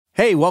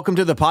Hey, welcome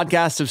to the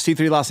podcast of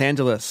C3 Los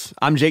Angeles.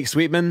 I'm Jake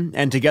Sweetman,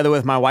 and together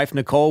with my wife,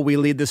 Nicole, we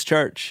lead this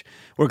church.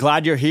 We're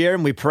glad you're here,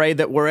 and we pray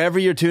that wherever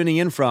you're tuning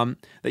in from,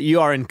 that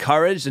you are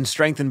encouraged and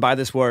strengthened by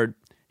this word.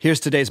 Here's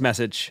today's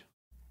message.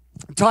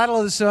 The title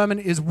of the sermon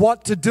is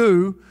What to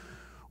Do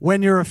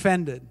When You're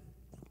Offended.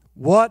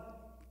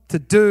 What to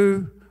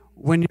do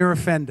when you're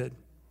offended.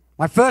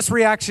 My first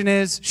reaction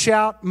is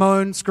shout,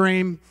 moan,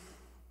 scream,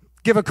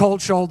 give a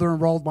cold shoulder,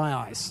 and roll my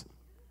eyes.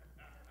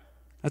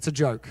 That's a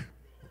joke.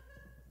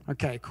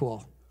 Okay,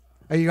 cool.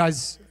 Are you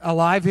guys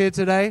alive here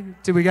today?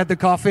 Did we get the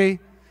coffee?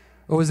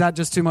 Or was that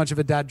just too much of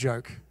a dad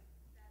joke?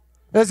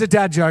 There's a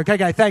dad joke.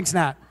 Okay, thanks,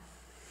 Nat.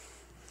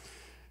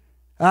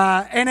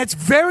 And it's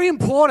very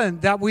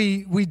important that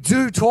we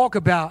do talk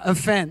about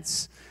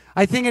offense.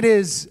 I think it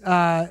is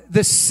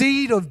the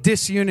seed of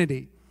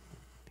disunity.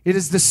 It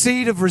is the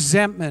seed of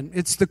resentment.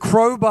 It's the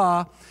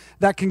crowbar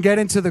that can get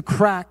into the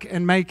crack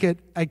and make it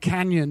a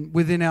canyon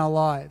within our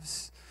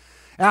lives.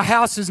 Our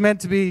house is meant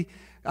to be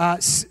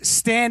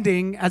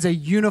standing as a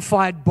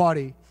unified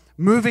body,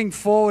 moving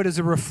forward as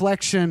a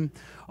reflection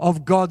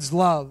of God's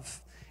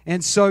love.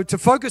 And so to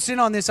focus in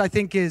on this, I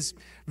think, is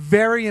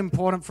very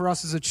important for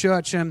us as a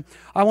church. And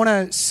I want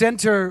to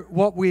center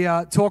what we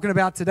are talking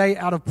about today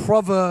out of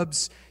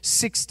Proverbs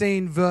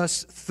 16,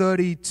 verse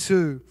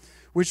 32,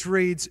 which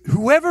reads,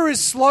 "Whoever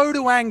is slow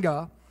to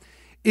anger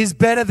is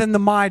better than the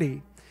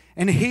mighty,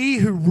 and he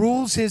who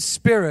rules his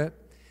spirit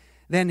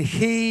than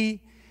he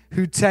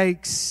who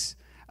takes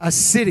a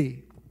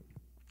city."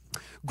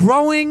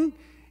 Growing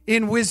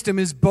in wisdom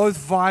is both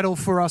vital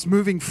for us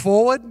moving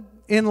forward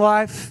in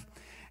life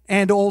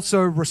and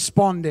also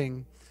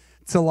responding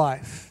to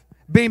life.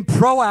 Being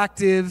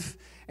proactive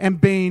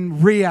and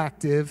being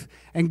reactive.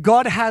 And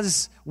God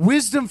has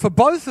wisdom for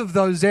both of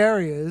those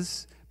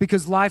areas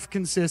because life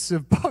consists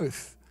of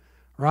both,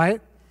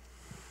 right?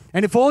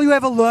 And if all you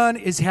ever learn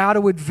is how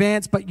to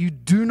advance, but you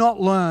do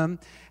not learn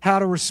how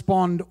to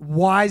respond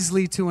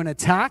wisely to an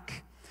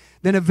attack,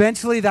 then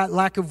eventually that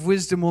lack of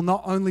wisdom will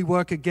not only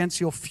work against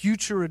your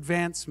future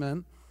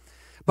advancement,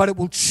 but it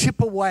will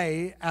chip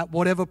away at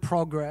whatever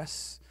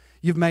progress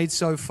you've made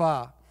so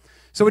far.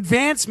 So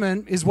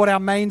advancement is what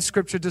our main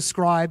scripture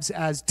describes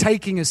as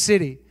taking a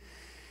city.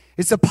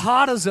 It's the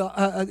part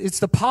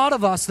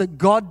of us that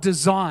God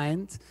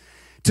designed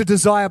to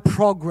desire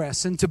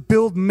progress and to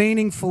build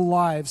meaningful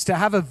lives, to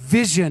have a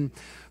vision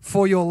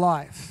for your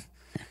life.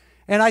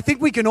 And I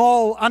think we can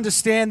all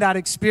understand that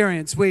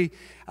experience.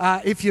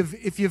 If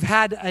you've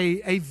had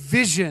a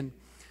vision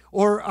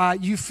or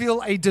you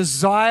feel a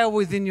desire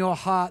within your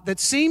heart that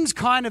seems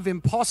kind of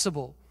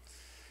impossible,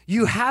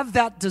 you have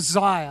that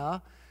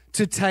desire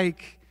to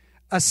take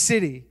a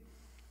city.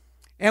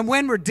 And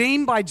when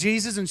redeemed by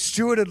Jesus and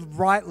stewarded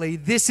rightly,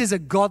 this is a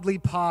godly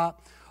part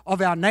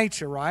of our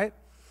nature, right?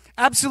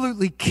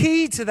 Absolutely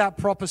key to that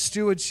proper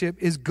stewardship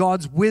is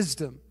God's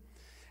wisdom.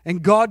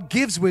 And God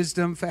gives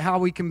wisdom for how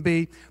we can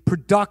be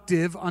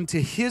productive unto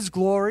His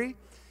glory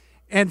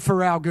and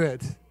for our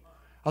good.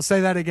 I'll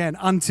say that again.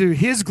 Unto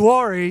His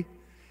glory,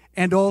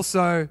 and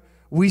also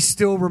we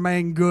still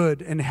remain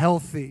good and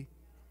healthy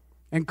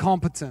and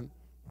competent.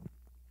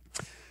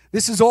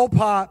 This is all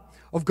part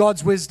of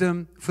God's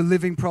wisdom for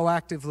living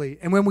proactively.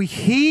 And when we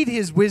heed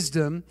His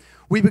wisdom,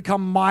 we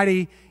become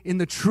mighty in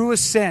the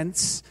truest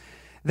sense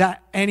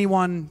that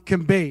anyone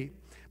can be.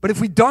 But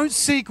if we don't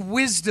seek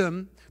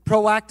wisdom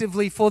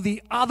proactively for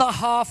the other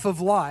half of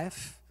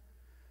life,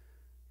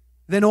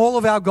 then all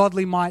of our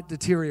godly might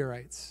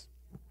deteriorates.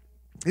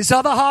 This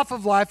other half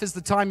of life is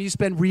the time you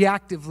spend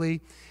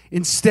reactively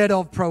instead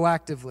of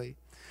proactively.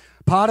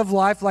 Part of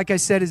life, like I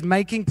said, is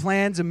making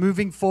plans and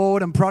moving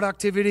forward and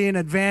productivity and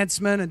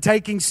advancement and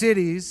taking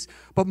cities.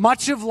 But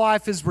much of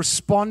life is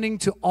responding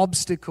to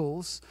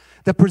obstacles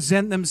that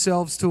present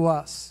themselves to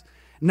us.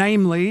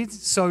 Namely,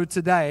 so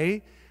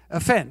today,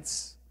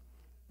 offense.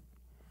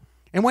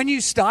 And when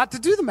you start to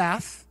do the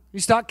math,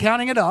 you start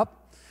counting it up,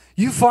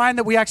 you find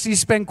that we actually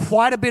spend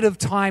quite a bit of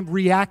time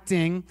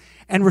reacting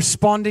and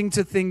responding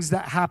to things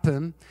that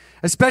happen,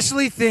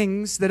 especially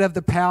things that have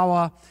the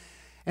power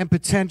and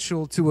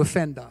potential to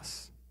offend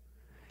us.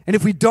 And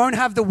if we don't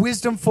have the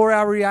wisdom for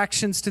our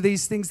reactions to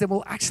these things, then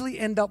we'll actually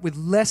end up with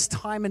less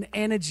time and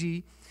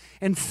energy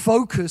and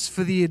focus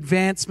for the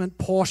advancement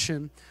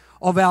portion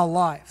of our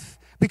life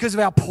because of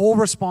our poor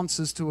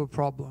responses to a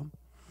problem.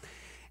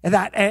 And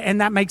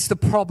that makes the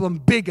problem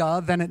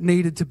bigger than it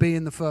needed to be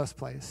in the first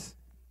place.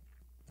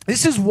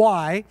 This is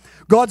why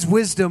God's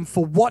wisdom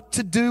for what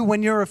to do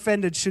when you're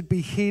offended should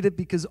be heeded,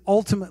 because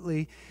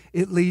ultimately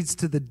it leads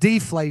to the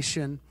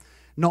deflation,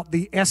 not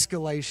the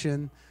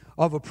escalation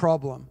of a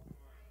problem.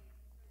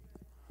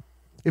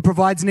 It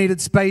provides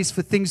needed space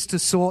for things to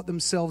sort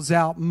themselves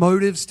out,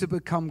 motives to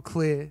become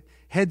clear,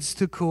 heads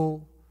to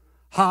cool,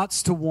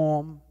 hearts to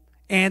warm,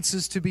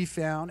 answers to be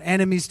found,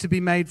 enemies to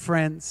be made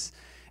friends,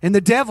 and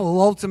the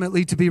devil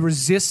ultimately to be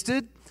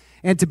resisted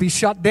and to be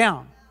shut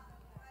down.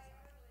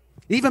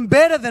 Even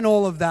better than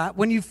all of that,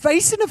 when you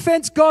face an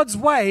offense God's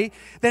way,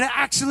 then it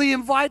actually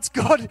invites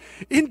God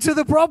into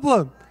the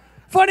problem.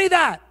 Funny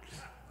that.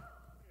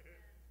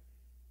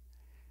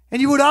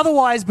 And you would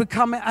otherwise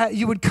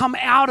you would come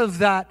out of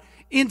that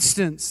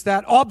instance,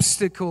 that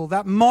obstacle,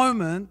 that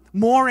moment,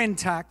 more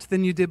intact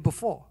than you did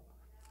before.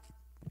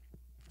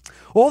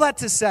 All that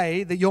to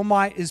say that your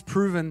might is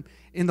proven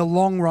in the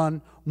long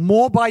run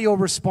more by your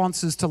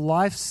responses to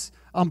life's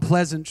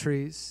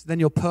unpleasantries than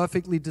your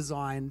perfectly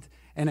designed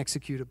and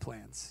executed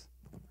plans.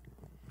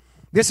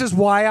 This is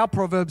why our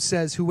proverb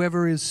says,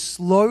 whoever is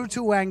slow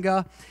to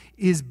anger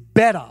is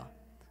better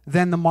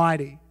than the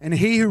mighty, and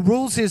he who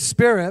rules his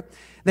spirit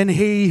than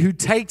he who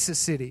takes a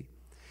city.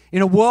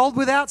 In a world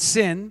without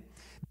sin,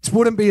 this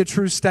wouldn't be a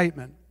true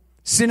statement.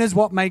 Sin is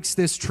what makes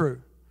this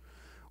true.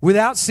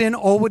 Without sin,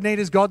 all we need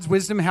is God's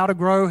wisdom, how to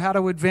grow, how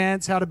to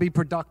advance, how to be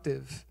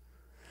productive.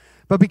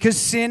 But because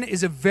sin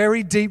is a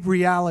very deep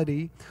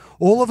reality,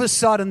 all of a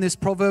sudden this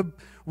proverb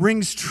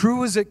rings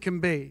true as it can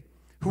be.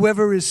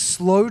 Whoever is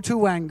slow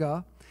to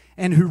anger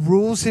and who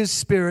rules his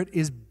spirit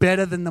is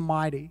better than the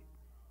mighty.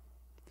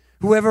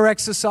 Whoever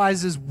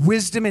exercises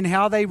wisdom in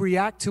how they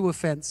react to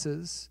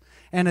offenses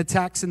and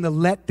attacks and the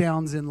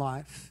letdowns in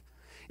life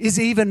is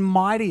even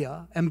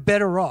mightier and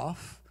better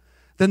off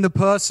than the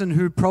person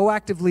who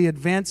proactively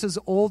advances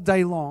all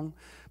day long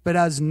but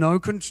has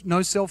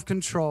no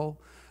self-control,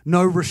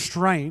 no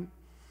restraint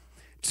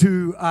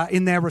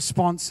in their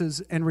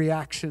responses and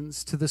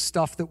reactions to the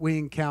stuff that we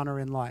encounter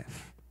in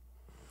life.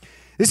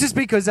 This is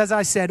because, as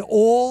I said,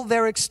 all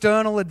their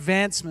external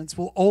advancements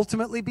will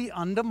ultimately be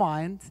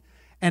undermined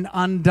and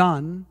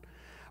undone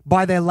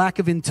by their lack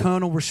of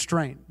internal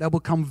restraint. They'll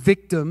become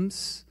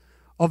victims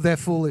of their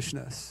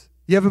foolishness.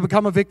 You ever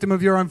become a victim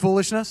of your own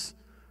foolishness?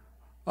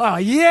 Oh,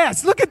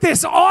 yes. Look at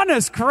this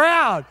honest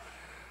crowd.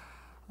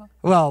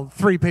 Well,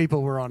 3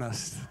 people were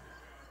honest.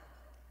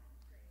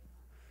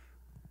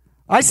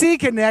 I see a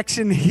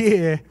connection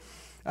here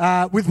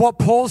with what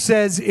Paul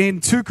says in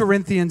 2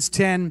 Corinthians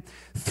 10,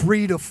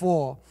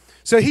 3-4.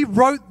 So he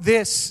wrote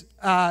this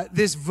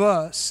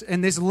verse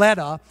and this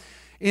letter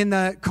in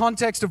the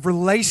context of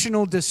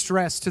relational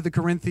distress to the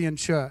Corinthian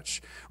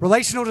church.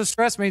 Relational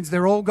distress means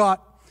they're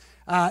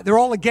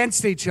all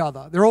against each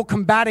other. They're all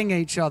combating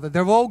each other.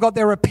 They've all got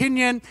their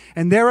opinion,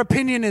 and their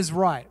opinion is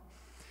right.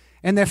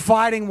 And they're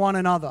fighting one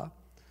another.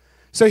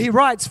 So he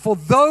writes, "For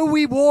though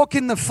we walk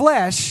in the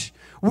flesh,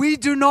 we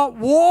do not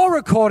war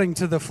according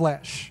to the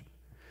flesh.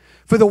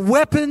 For the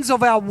weapons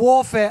of our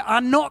warfare are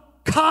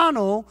not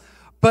carnal,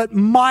 but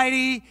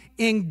mighty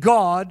in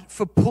God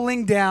for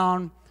pulling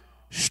down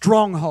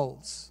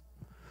strongholds."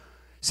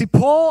 See,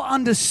 Paul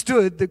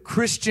understood that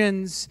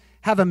Christians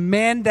have a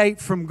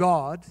mandate from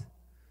God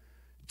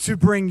to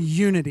bring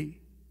unity,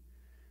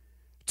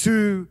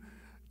 to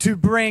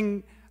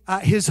bring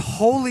his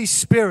Holy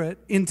Spirit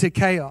into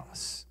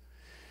chaos,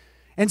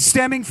 and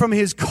stemming from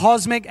his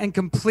cosmic and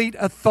complete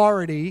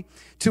authority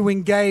to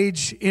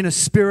engage in a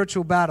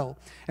spiritual battle.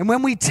 And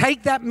when we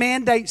take that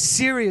mandate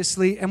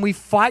seriously and we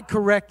fight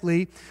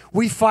correctly,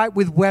 we fight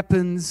with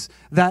weapons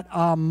that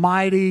are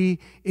mighty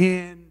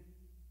in,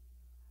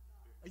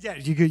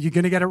 you're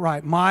going to get it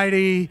right,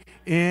 mighty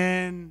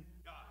in,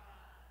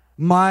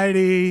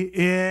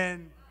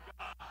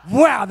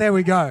 wow, there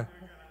we go.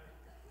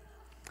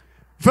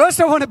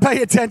 First, I want to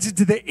pay attention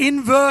to the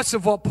inverse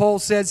of what Paul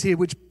says here,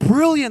 which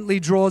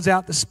brilliantly draws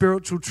out the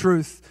spiritual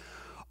truth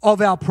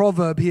of our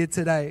proverb here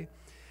today.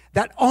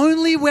 That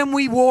only when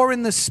we war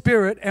in the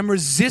spirit and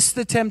resist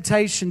the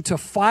temptation to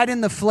fight in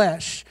the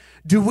flesh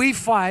do we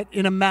fight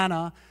in a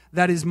manner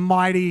that is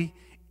mighty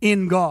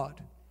in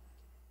God.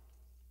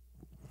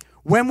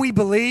 When we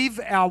believe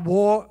our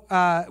war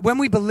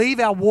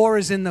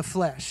is in the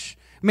flesh,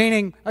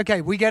 meaning,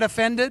 okay, we get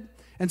offended,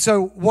 and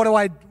so what do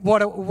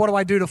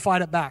I do to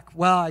fight it back?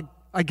 Well,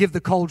 I give the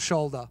cold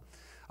shoulder.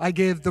 I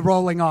give the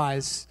rolling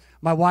eyes.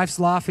 My wife's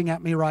laughing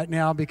at me right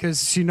now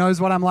because she knows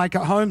what I'm like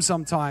at home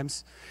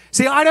sometimes.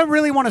 See, I don't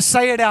really want to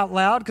say it out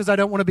loud because I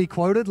don't want to be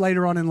quoted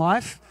later on in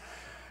life.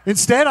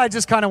 Instead, I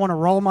just kind of want to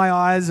roll my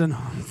eyes and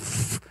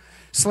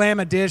slam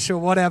a dish or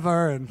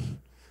whatever. And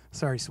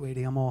sorry,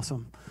 sweetie, I'm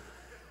awesome.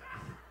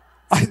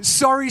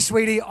 Sorry,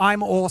 sweetie,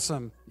 I'm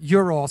awesome.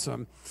 You're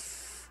awesome.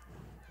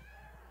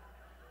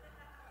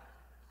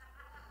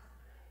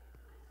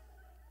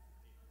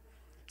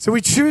 So we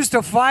choose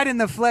to fight in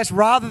the flesh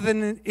rather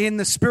than in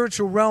the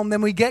spiritual realm.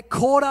 Then we get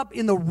caught up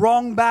in the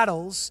wrong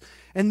battles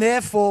and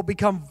therefore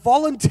become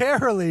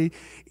voluntarily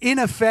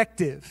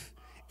ineffective,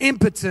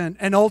 impotent,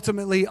 and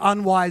ultimately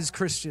unwise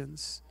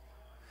Christians.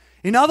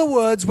 In other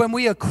words, when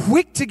we are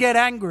quick to get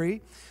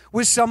angry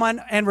with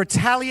someone and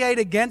retaliate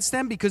against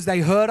them because they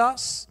hurt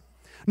us,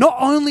 not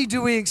only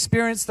do we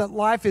experience that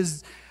life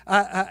is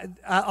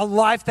a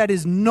life that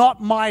is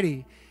not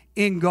mighty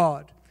in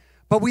God,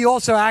 but we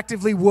also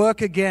actively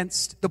work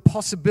against the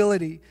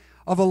possibility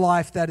of a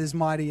life that is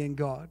mighty in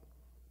God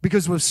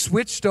because we've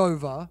switched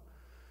over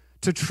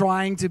to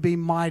trying to be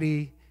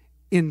mighty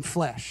in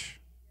flesh.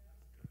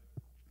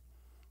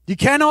 You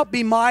cannot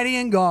be mighty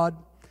in God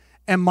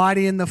and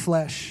mighty in the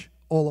flesh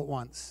all at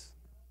once.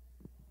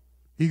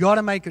 You got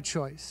to make a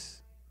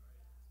choice.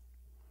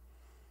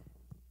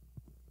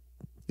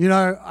 You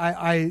know,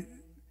 I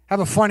have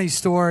a funny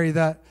story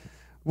that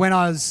when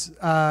I was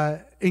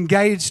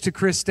engaged to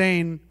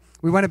Christine,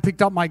 we went and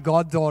picked up my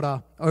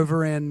goddaughter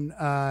over in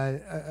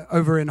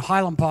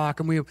Highland Park,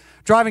 and we were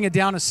driving her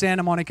down to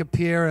Santa Monica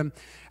Pier. And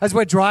as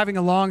we're driving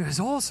along, it was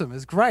awesome. It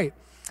was great.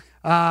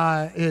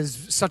 It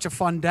was such a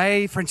fun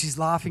day. Frenchie's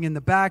laughing in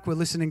the back. We're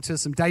listening to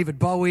some David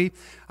Bowie.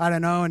 I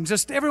don't know, and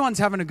just everyone's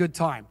having a good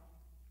time.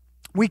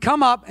 We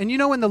come up, and you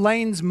know when the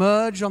lanes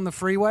merge on the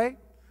freeway,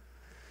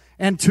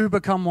 and two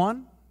become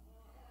one.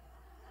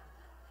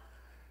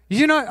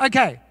 You know,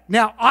 okay.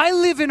 Now, I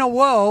live in a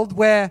world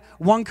where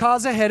one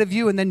car's ahead of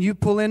you and then you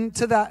pull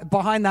into that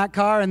behind that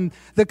car and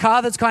the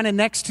car that's kind of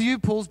next to you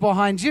pulls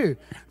behind you.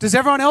 Does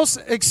everyone else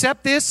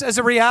accept this as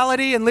a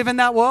reality and live in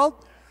that world?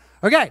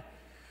 Okay.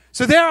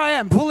 So there I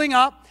am pulling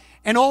up,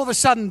 and all of a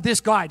sudden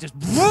this guy just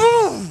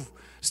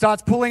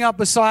starts pulling up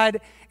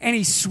beside, and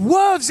he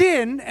swerves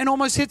in and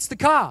almost hits the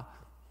car.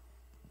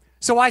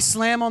 So I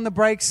slam on the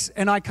brakes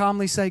and I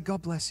calmly say,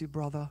 "God bless you,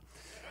 brother."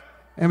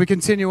 And we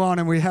continue on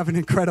and we have an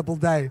incredible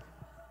day.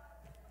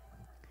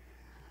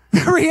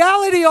 The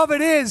reality of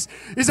it is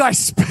I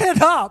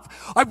sped up,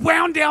 I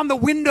wound down the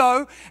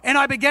window, and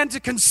I began to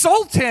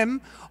consult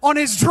him on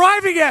his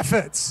driving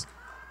efforts.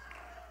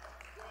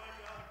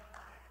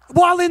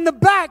 While in the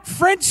back,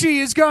 Frenchie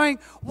is going,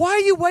 "Why are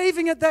you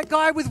waving at that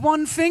guy with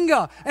one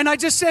finger?" And I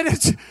just said,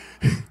 "It's..."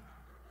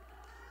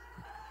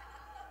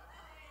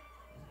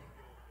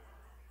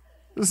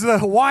 This is a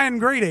Hawaiian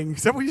greeting.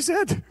 Is that what you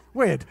said?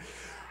 Weird.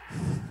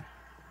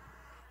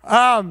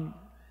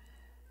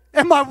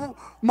 And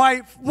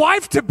my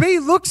wife-to-be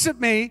looks at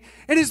me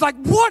and is like,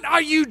 "What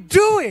are you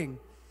doing?"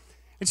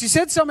 And she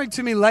said something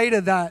to me later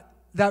that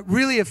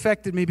really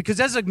affected me, because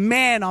as a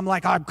man, I'm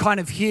like, I'm kind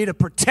of here to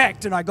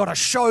protect, and I got to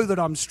show that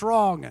I'm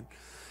strong. And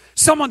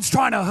someone's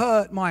trying to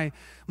hurt my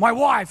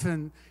wife,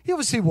 and he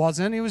obviously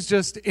wasn't. He was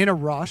just in a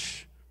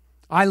rush.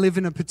 I live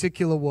in a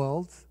particular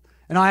world,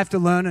 and I have to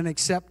learn an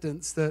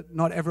acceptance that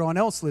not everyone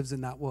else lives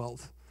in that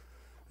world.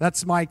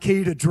 That's my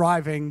key to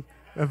driving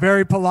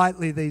very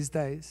politely these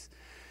days.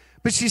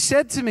 But she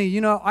said to me, "You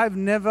know, I've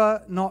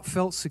never not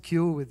felt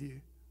secure with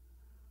you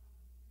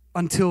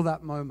until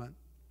that moment."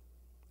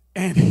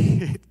 And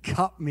it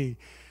cut me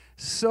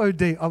so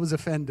deep. I was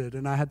offended,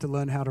 and I had to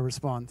learn how to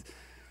respond.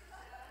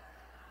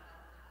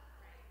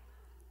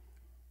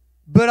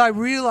 But I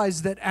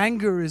realized that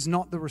anger is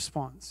not the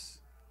response.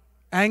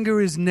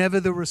 Anger is never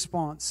the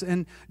response.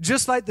 And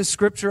just like the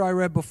scripture I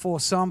read before,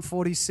 Psalm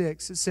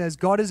 46, it says,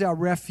 God is our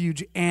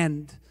refuge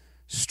and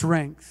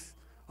strength.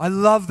 I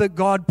love that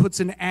God puts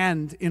an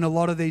 "and" in a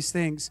lot of these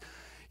things.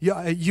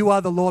 You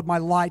are the Lord, my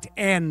light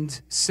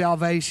and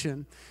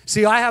salvation.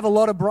 See, I have a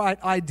lot of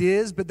bright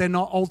ideas, but they're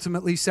not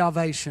ultimately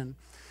salvation.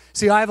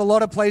 See, I have a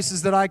lot of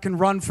places that I can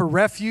run for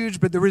refuge,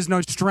 but there is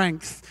no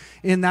strength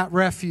in that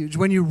refuge.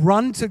 When you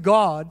run to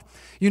God,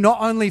 you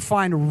not only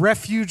find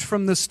refuge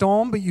from the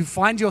storm, but you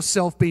find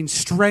yourself being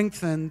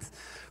strengthened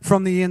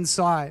from the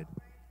inside.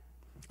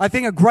 I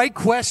think a great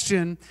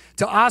question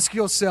to ask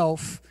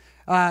yourself,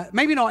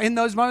 maybe not in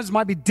those moments,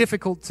 might be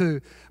difficult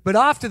to, but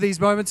after these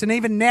moments and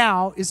even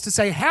now, is to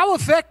say, how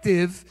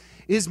effective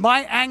is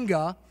my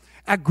anger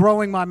at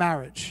growing my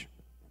marriage?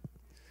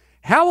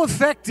 How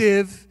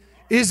effective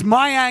is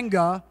my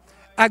anger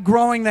at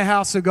growing the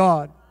house of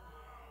God?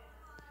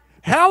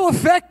 How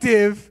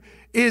effective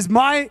is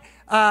my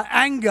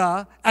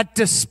anger at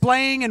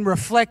displaying and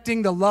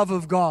reflecting the love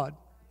of God?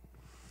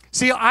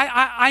 See,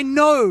 I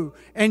know,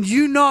 and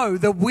you know,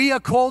 that we are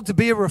called to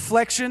be a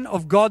reflection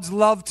of God's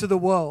love to the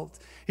world.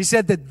 He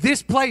said that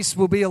this place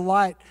will be a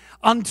light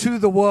unto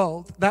the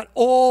world, that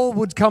all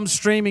would come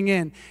streaming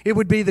in. It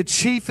would be the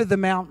chief of the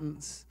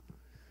mountains.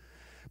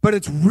 But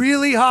it's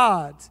really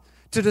hard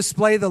to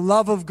display the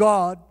love of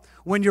God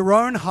when your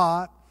own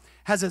heart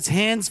has its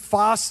hands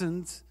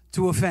fastened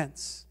to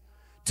offense,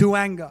 to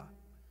anger.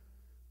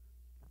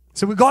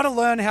 So we've got to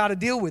learn how to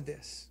deal with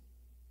this.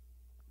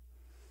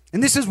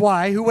 And this is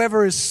why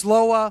whoever is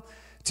slower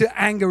to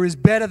anger is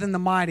better than the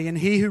mighty, and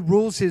he who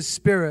rules his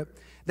spirit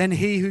than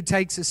he who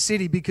takes a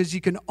city, because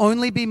you can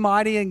only be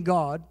mighty in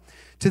God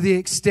to the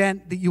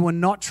extent that you are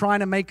not trying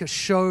to make a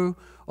show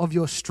of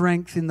your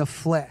strength in the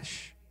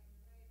flesh.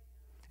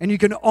 And you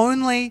can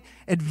only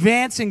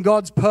advance in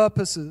God's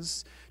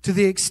purposes to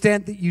the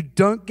extent that you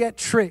don't get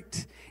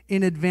tricked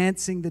in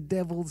advancing the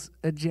devil's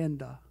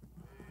agenda.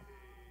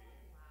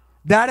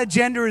 That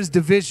agenda is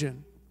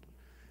division.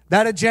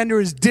 That agenda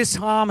is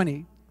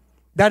disharmony.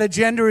 That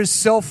agenda is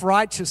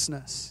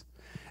self-righteousness.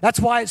 That's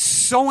why it's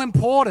so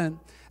important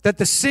that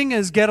the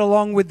singers get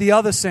along with the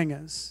other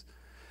singers,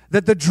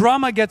 that the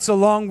drummer gets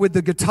along with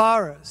the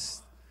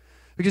guitarist.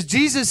 Because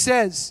Jesus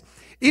says,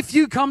 if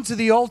you come to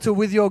the altar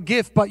with your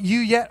gift, but you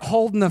yet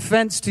hold an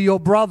offense to your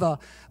brother,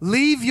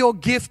 leave your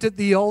gift at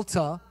the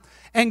altar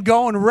and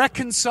go and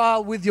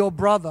reconcile with your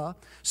brother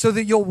so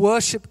that your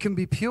worship can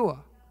be pure.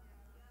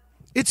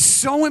 It's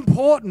so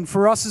important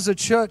for us as a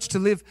church to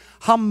live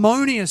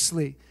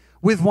harmoniously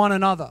with one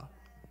another.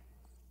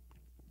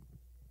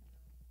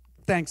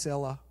 Thanks,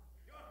 Ella.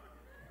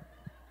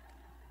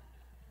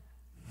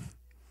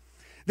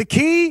 The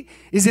key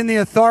is in the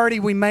authority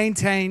we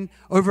maintain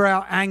over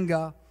our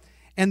anger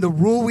and the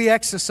rule we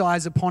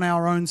exercise upon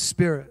our own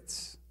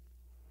spirits.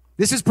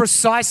 This is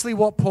precisely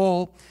what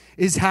Paul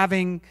is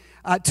having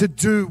to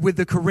do with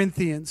the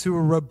Corinthians, who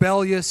were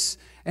rebellious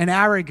and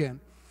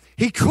arrogant.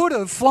 He could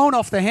have flown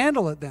off the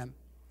handle at them.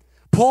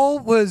 Paul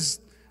was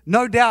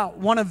no doubt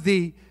one of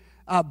the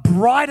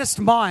brightest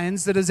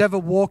minds that has ever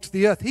walked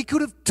the earth. He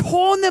could have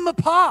torn them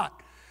apart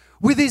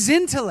with his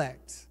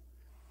intellect,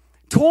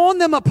 torn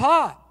them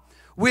apart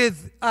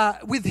with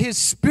his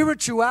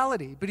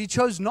spirituality, but he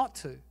chose not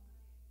to.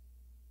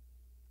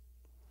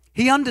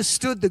 He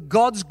understood that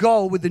God's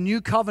goal with the new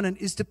covenant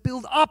is to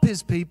build up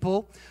his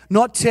people,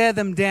 not tear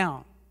them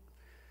down.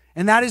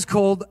 And that is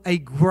called a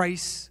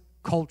grace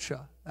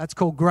culture. That's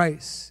called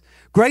grace.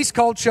 Grace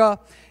culture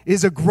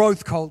is a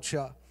growth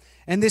culture.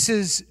 And this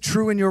is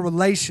true in your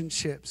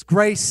relationships.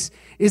 Grace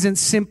isn't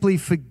simply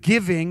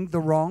forgiving the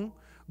wrong.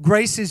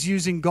 Grace is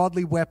using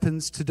godly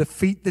weapons to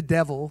defeat the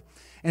devil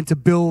and to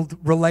build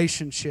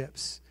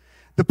relationships.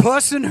 The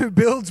person who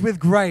builds with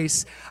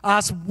grace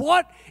asks,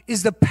 what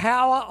is the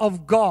power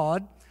of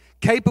God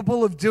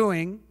capable of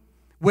doing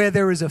where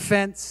there is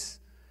offense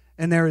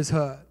and there is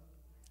hurt?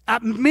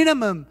 At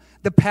minimum,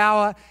 the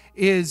power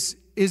is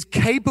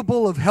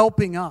capable of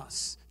helping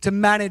us to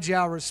manage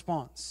our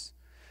response.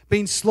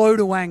 Being slow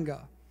to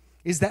anger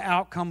is the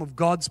outcome of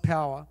God's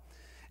power.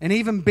 And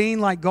even being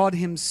like God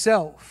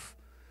himself,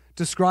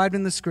 described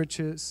in the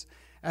scriptures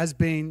as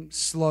being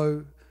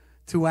slow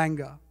to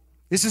anger.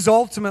 This is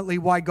ultimately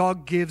why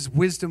God gives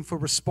wisdom for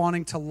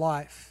responding to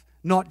life,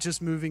 not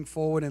just moving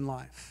forward in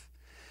life.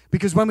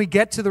 Because when we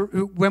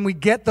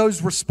get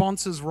those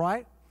responses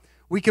right,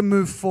 we can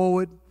move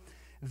forward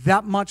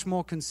that much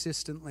more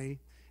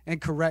consistently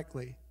and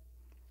correctly.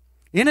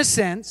 In a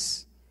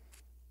sense,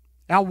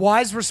 our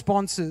wise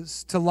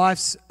responses to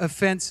life's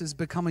offenses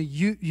become a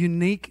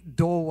unique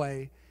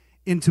doorway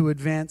into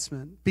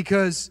advancement,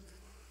 because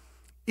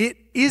it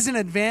is an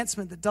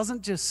advancement that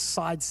doesn't just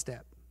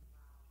sidestep.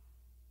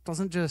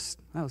 That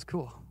was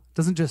cool.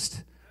 Doesn't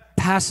just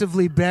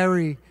passively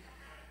bury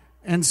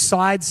and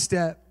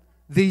sidestep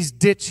these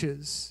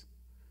ditches,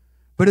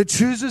 but it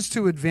chooses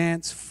to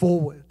advance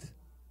forward.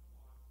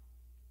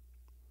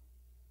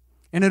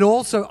 And it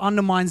also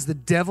undermines the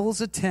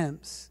devil's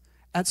attempts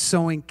at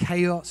sowing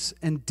chaos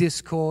and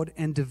discord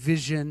and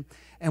division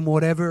and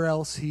whatever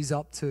else he's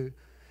up to.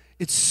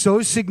 It's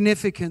so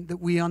significant that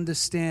we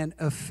understand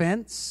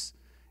offense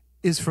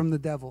is from the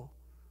devil.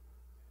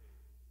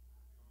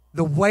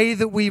 The way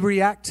that we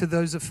react to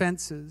those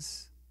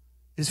offenses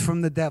is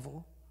from the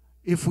devil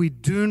if we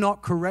do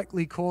not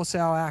correctly course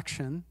our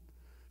action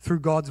through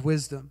God's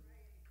wisdom.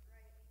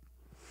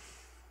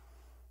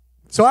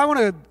 So I want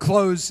to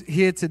close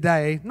here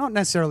today. Not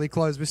necessarily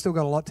close, we've still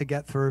got a lot to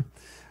get through.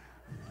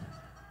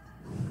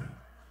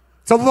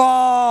 It's a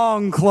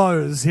long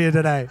close here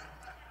today.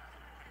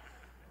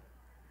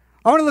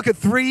 I want to look at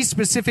 3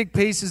 specific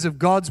pieces of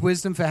God's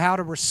wisdom for how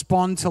to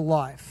respond to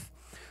life.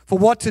 For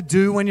what to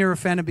do when you're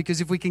offended,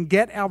 because if we can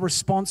get our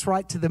response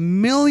right to the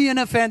million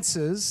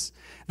offenses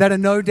that are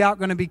no doubt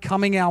going to be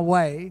coming our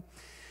way,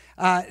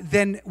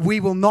 then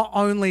we will not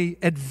only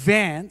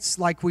advance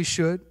like we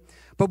should,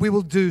 but we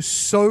will do it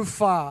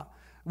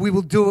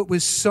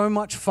with so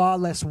much far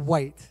less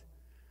weight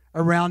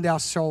around our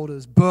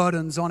shoulders,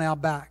 burdens on our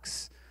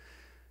backs.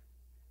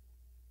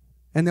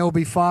 And there will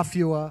be far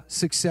fewer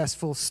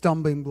successful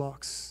stumbling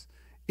blocks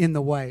in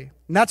the way.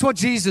 And that's what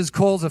Jesus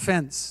calls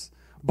offense,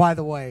 by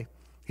the way.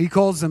 He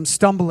calls them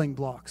stumbling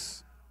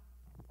blocks.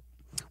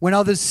 When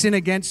others sin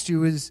against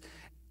you is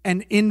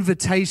an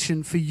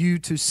invitation for you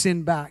to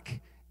sin back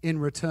in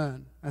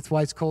return. That's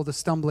why it's called a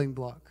stumbling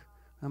block.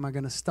 Am I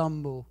going to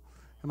stumble?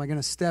 Am I going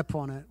to step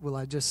on it? Will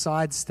I just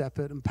sidestep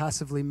it and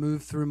passively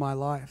move through my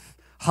life,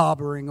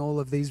 harboring all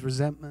of these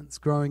resentments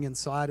growing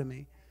inside of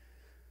me?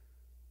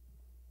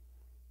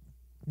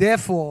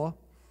 Therefore,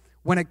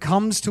 when it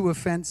comes to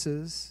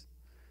offenses,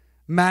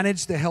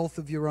 manage the health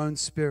of your own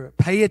spirit.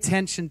 Pay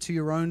attention to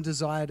your own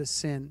desire to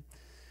sin.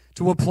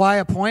 To apply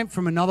a point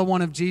from another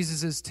one of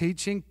Jesus'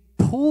 teaching,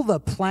 pull the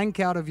plank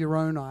out of your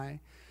own eye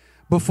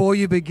before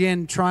you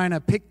begin trying to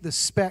pick the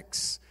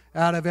specks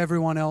out of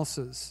everyone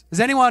else's. Has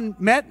anyone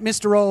met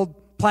Mr. Old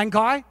Plank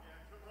Eye?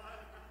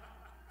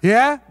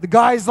 Yeah? The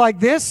guy's like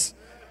this,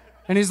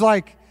 and he's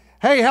like,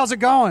 hey, how's it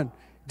going?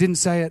 Didn't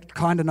say it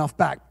kind enough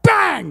back.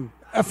 Bang!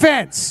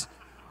 Offense.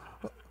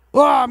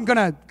 Oh, I'm going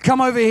to come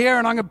over here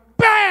and I'm going to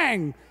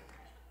bang!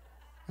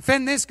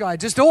 Offend this guy.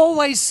 Just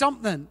always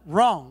something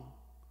wrong.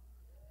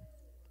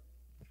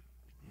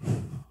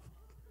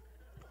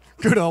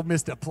 Good old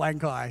Mr.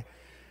 Plank Eye.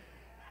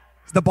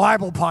 He's the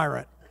Bible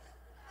pirate.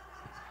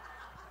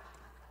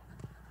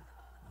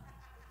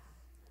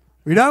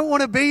 We don't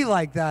want to be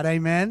like that,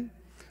 amen?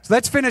 So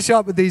let's finish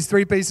up with these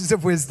 3 pieces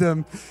of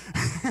wisdom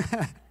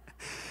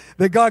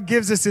that God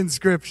gives us in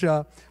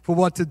Scripture for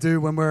what to do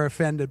when we're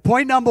offended.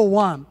 Point number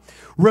 1,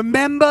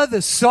 remember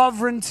the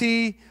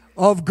sovereignty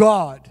of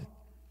God.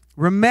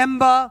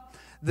 Remember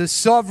the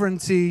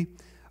sovereignty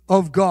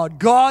of God.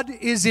 God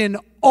is in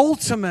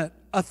ultimate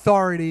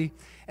authority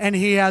and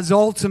He has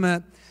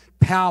ultimate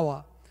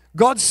power.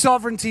 God's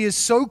sovereignty is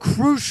so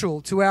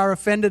crucial to our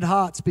offended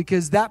hearts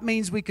because that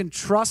means we can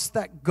trust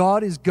that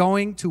God is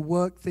going to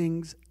work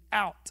things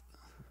out.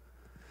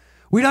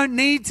 We don't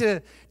need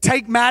to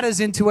take matters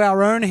into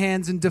our own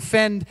hands and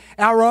defend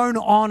our own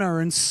honor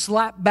and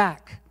slap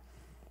back.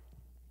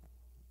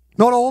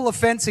 Not all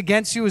offense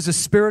against you is a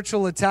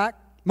spiritual attack.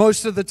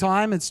 Most of the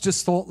time, it's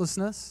just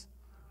thoughtlessness.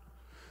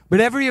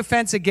 But every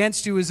offense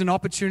against you is an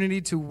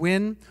opportunity to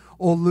win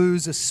or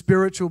lose a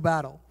spiritual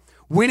battle.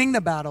 Winning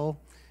the battle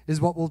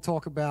is what we'll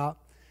talk about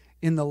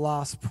in the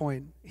last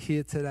point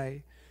here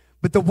today.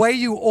 But the way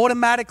you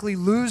automatically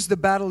lose the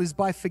battle is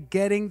by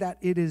forgetting that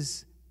it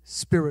is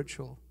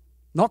spiritual,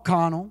 not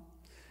carnal.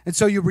 And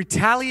so you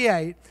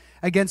retaliate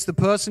against the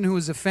person who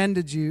has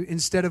offended you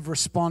instead of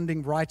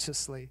responding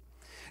righteously.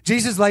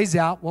 Jesus lays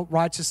out what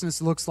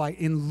righteousness looks like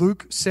in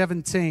Luke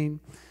 17,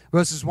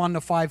 verses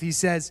 1-5. He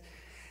says,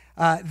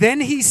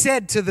 then He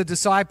said to the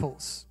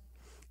disciples,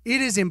 it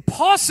is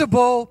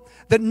impossible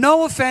that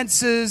no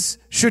offenses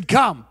should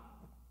come.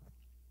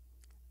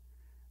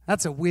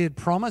 That's a weird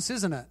promise,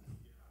 isn't it?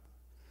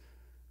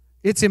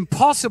 It's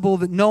impossible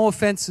that no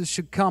offenses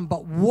should come,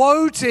 but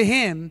woe to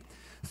him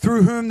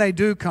through whom they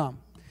do come.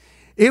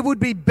 It would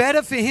be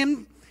better for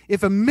him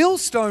if a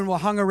millstone were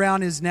hung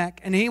around his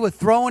neck and he were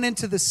thrown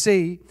into the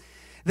sea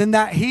than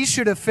that he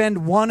should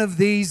offend one of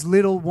these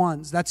little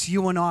ones. That's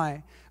you and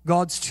I,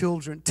 God's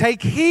children.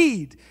 Take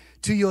heed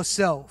to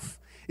yourself.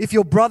 If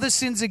your brother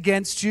sins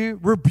against you,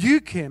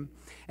 rebuke him.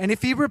 And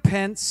if he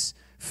repents,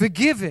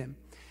 forgive him.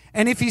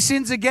 And if he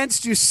sins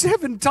against you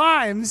 7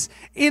 times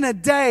in a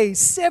day,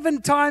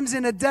 7 times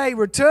in a day,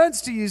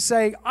 returns to you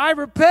saying, I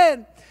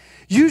repent,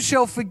 you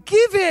shall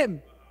forgive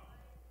him.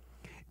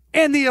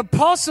 And the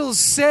apostles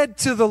said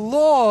to the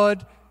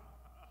Lord,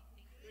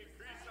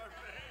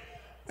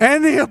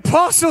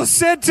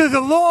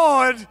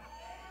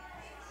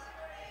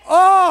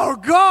 oh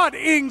God,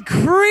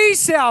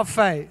 increase our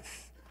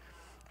faith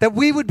that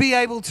we would be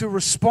able to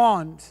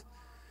respond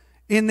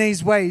in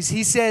these ways.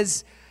 He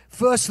says,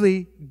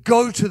 firstly,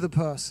 go to the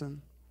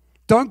person.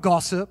 Don't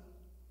gossip.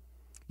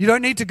 You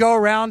don't need to go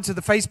around to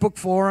the Facebook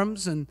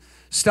forums and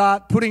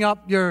start putting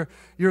up your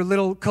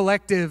little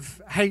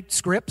collective hate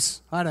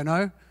scripts. I don't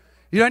know.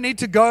 You don't need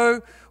to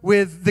go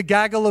with the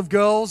gaggle of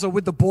girls or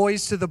with the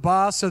boys to the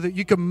bar so that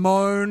you can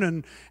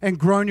moan and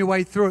groan your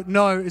way through it.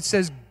 No, it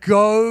says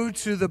go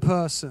to the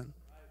person.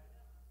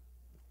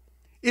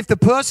 If the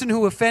person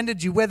who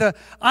offended you, whether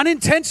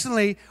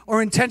unintentionally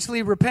or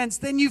intentionally repents,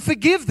 then you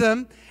forgive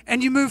them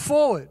and you move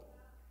forward.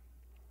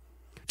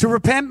 To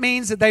repent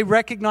means that they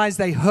recognize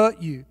they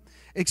hurt you,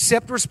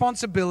 accept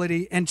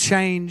responsibility, and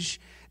change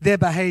their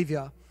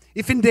behavior,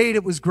 if indeed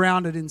it was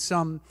grounded in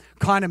some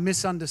kind of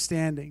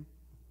misunderstanding.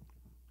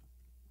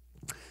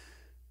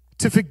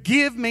 To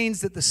forgive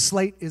means that the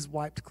slate is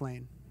wiped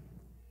clean,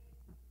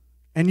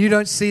 and you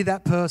don't see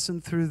that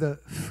person through the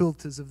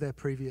filters of their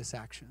previous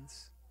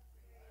actions.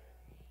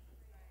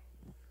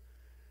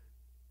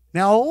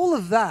 Now, all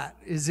of that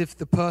is if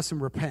the person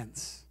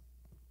repents.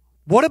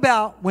 What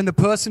about when the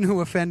person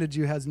who offended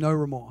you has no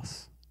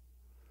remorse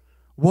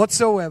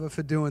whatsoever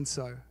for doing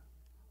so?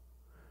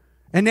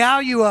 And now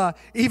you are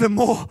even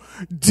more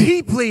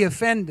deeply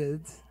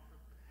offended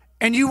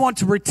and you want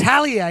to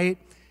retaliate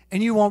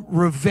and you want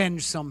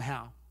revenge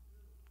somehow.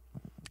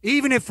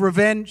 Even if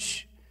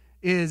revenge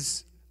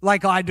is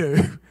like I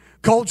do,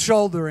 cold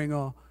shouldering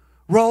or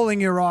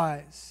rolling your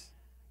eyes,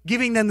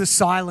 giving them the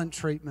silent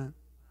treatment.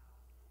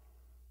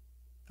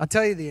 I'll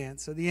tell you the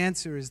answer. The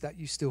answer is that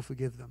you still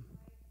forgive them.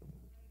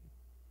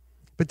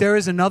 But there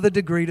is another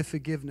degree to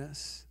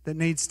forgiveness that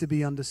needs to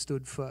be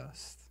understood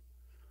first.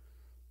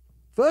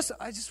 First,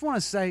 I just want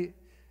to say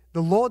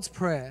the Lord's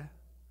Prayer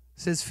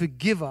says,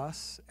 forgive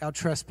us our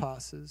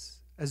trespasses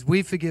as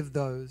we forgive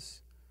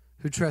those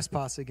who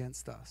trespass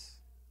against us.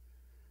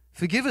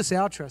 Forgive us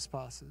our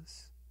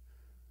trespasses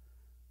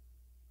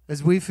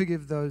as we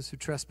forgive those who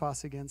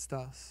trespass against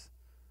us.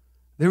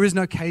 There is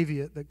no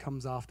caveat that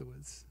comes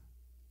afterwards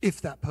if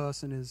that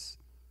person is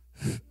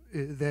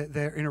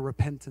they're in a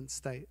repentant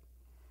state.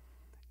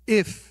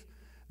 If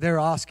they're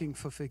asking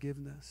for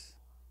forgiveness,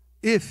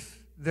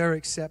 if they're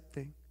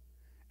accepting.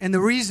 And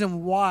the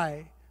reason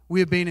why we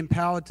have been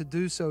empowered to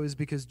do so is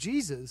because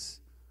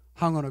Jesus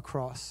hung on a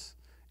cross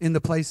in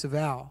the place of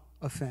our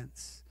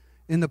offense,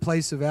 in the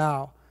place of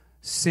our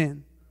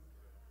sin.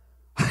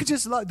 I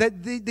just love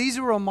that. These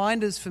are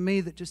reminders for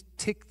me that just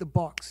tick the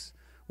box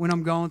when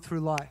I'm going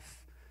through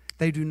life.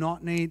 They do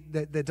not need,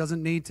 there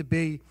doesn't need to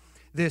be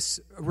this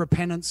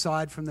repentant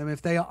side from them.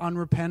 If they are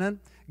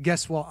unrepentant,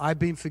 guess what? I've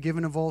been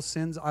forgiven of all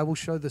sins. I will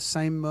show the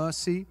same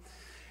mercy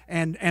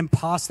and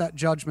pass that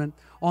judgment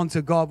on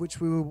to God, which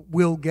we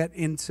will get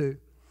into.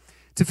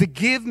 To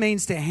forgive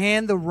means to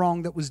hand the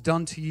wrong that was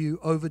done to you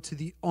over to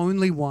the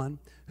only one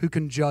who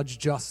can judge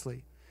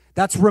justly.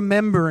 That's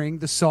remembering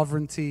the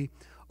sovereignty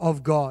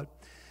of God.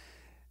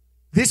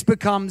 This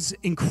becomes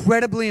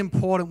incredibly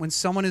important when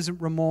someone isn't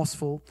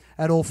remorseful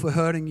at all for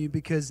hurting you,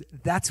 because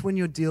that's when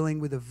you're dealing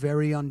with a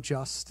very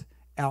unjust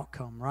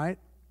outcome, right?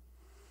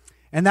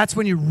 And that's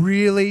when you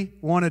really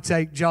want to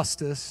take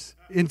justice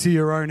into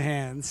your own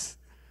hands.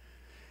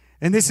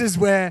 And this is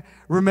where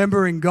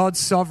remembering God's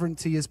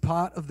sovereignty is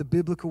part of the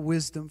biblical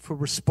wisdom for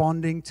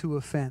responding to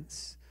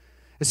offense,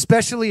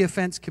 especially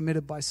offense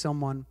committed by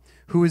someone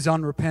who is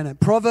unrepentant.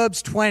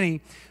 Proverbs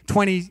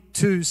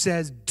 20:22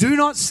 says, "Do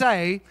not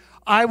say,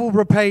 I will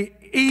repay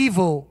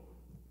evil.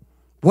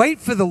 Wait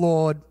for the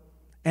Lord,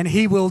 and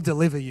he will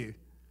deliver you."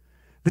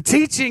 The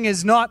teaching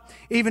is not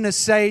even to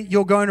say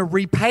you're going to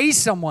repay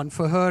someone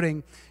for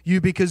hurting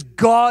you, because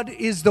God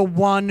is the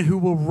one who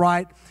will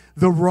right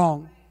the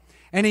wrong.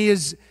 And he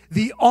is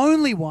the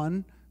only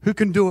one who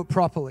can do it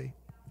properly.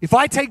 If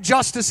I take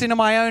justice into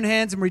my own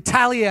hands and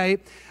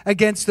retaliate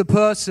against the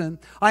person,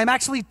 I am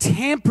actually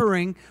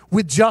tampering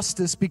with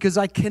justice, because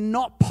I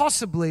cannot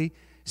possibly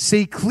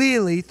see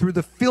clearly through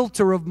the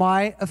filter of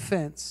my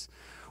offense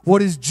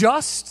what is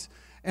just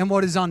and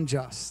what is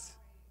unjust.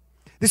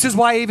 This is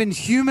why even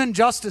human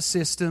justice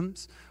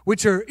systems,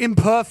 which are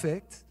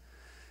imperfect,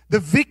 the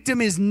victim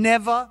is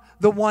never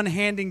the one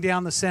handing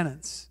down the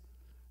sentence.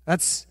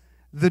 That's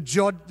the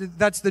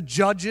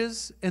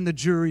judge's and the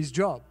jury's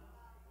job.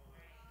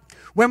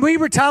 When we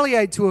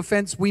retaliate to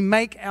offense, we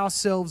make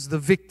ourselves the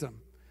victim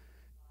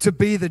to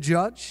be the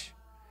judge.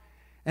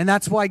 And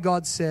that's why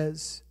God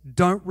says,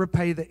 don't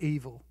repay the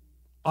evil.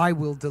 I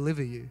will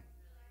deliver you.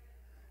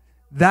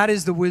 That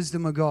is the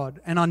wisdom of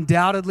God. And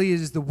undoubtedly it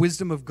is the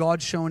wisdom of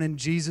God shown in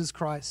Jesus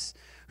Christ,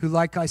 who,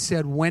 like I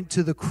said, went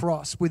to the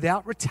cross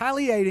without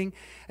retaliating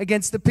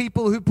against the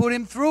people who put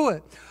him through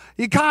it.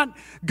 You can't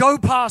go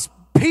past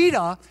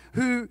Peter,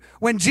 who,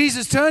 when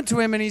Jesus turned to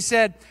him and he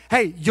said,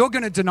 "Hey, you're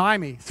going to deny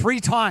me 3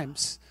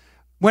 times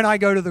when I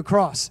go to the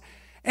cross."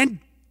 And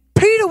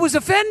Peter was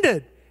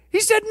offended. He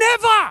said,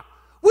 "Never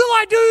will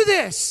I do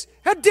this.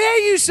 How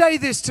dare you say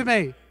this to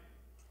me?"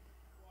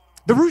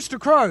 The rooster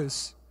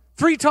crows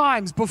 3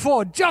 times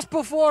before, just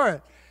before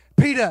it,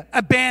 Peter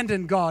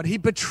abandoned God. He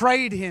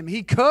betrayed him.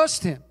 He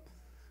cursed him.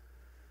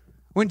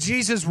 When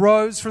Jesus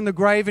rose from the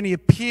grave and he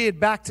appeared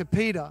back to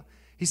Peter,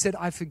 he said,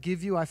 "I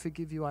forgive you, I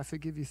forgive you, I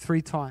forgive you,"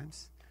 3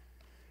 times.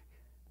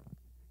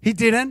 He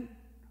didn't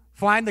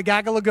find the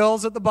gaggle of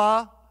girls at the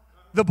bar,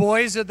 the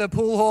boys at the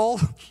pool hall,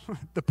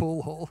 the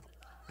pool hall.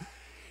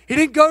 He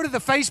didn't go to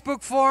the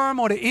Facebook forum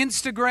or to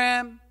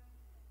Instagram.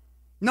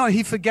 No,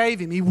 he forgave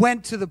him. He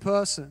went to the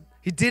person.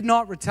 He did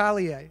not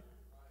retaliate.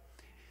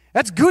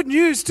 That's good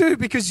news too,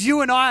 because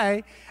you and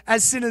I,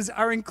 as sinners,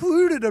 are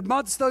included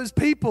amongst those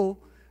people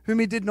whom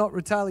he did not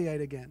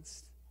retaliate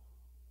against.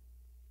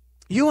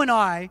 You and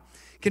I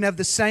can have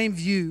the same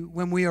view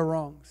when we are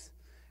wronged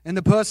and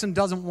the person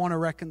doesn't want to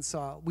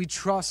reconcile. We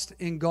trust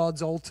in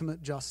God's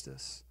ultimate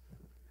justice.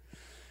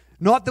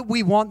 Not that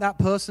we want that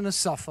person to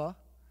suffer,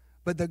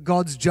 but that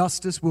God's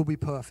justice will be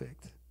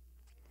perfect.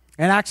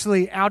 And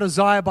actually, our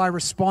desire by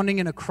responding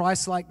in a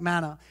Christ-like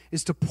manner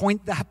is to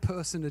point that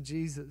person to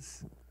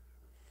Jesus,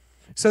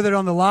 so that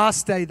on the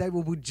last day they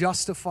will be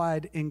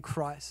justified in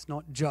Christ,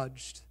 not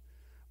judged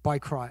by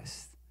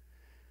Christ.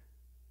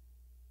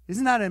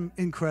 Isn't that an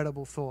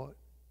incredible thought?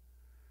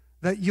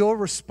 That your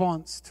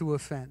response to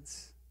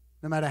offense,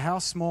 no matter how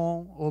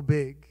small or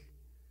big,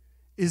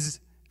 is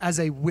as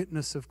a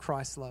witness of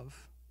Christ's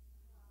love.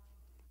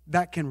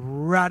 That can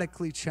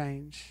radically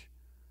change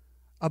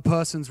a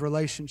person's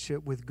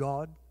relationship with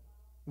God,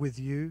 with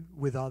you,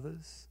 with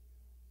others.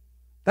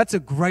 That's a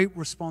great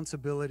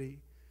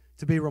responsibility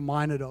to be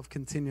reminded of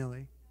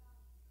continually.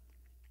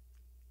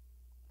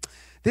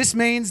 This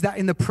means that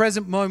in the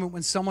present moment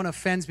when someone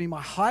offends me,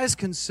 my highest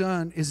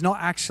concern is not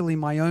actually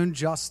my own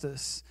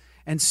justice,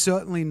 and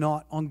certainly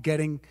not on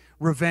getting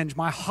revenge.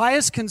 My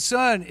highest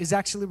concern is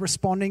actually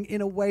responding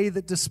in a way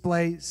that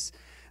displays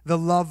the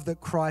love that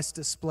Christ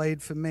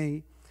displayed for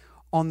me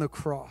on the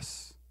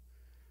cross.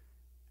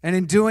 And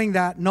in doing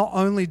that, not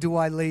only do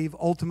I leave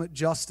ultimate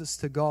justice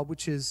to God,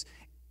 which is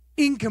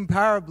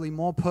incomparably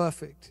more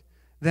perfect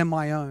than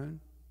my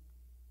own,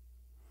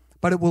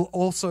 but it will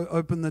also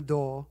open the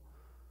door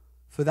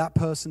for that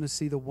person to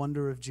see the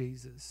wonder of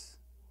Jesus,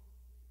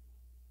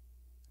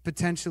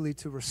 potentially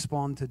to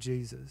respond to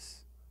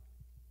Jesus.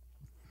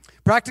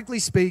 Practically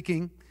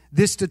speaking,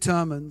 this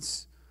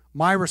determines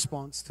my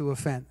response to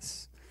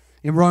offense.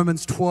 In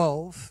Romans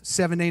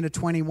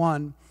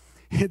 12:17-21,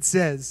 it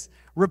says,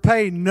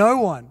 "Repay no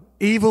one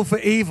evil for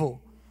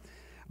evil,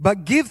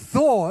 but give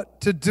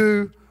thought to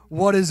do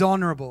what is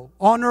honorable."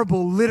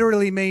 Honorable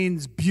literally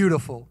means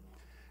beautiful.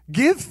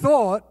 Give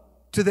thought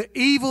to the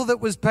evil that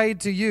was paid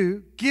to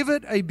you. Give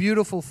it a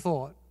beautiful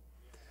thought.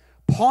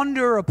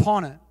 Ponder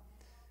upon it.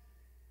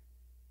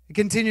 It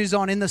continues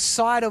on, "In the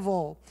sight of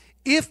all,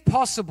 if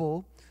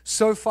possible,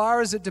 so far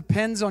as it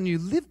depends on you,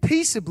 live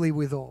peaceably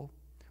with all.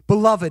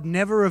 Beloved,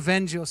 never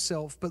avenge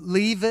yourself, but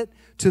leave it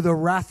to the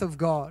wrath of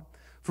God.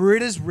 For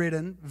it is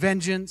written,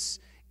 vengeance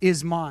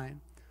is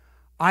mine.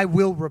 I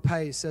will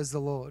repay, says the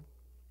Lord."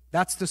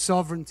 That's the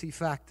sovereignty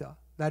factor.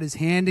 That is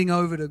handing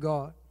over to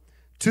God.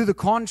 To the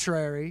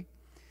contrary,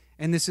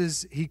 and this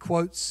is, he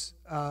quotes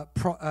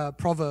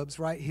Proverbs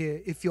right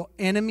here, "If your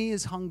enemy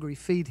is hungry,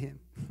 feed him.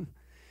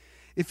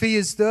 If he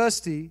is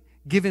thirsty,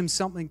 give him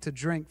something to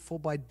drink, for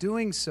by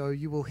doing so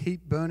you will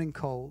heap burning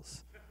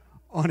coals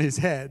on his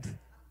head.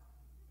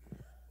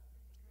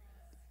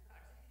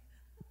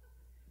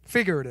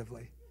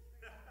 Figuratively.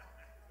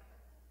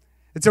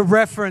 It's a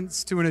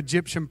reference to an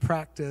Egyptian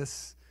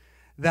practice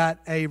that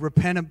a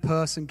repentant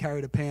person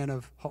carried a pan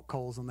of hot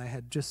coals on their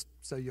head, just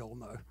so you all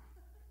know.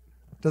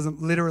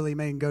 Doesn't literally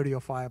mean go to your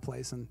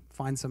fireplace and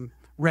find some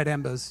red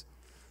embers.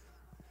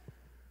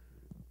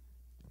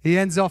 He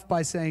ends off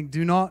by saying,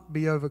 do not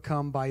be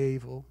overcome by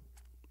evil,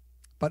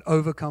 but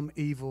overcome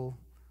evil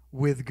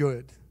with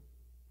good.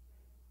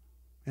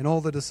 And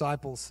all the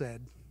disciples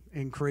said,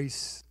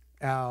 increase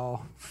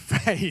our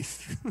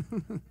faith.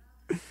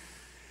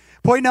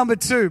 Point number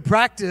 2,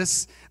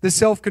 practice the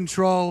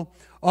self-control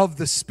of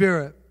the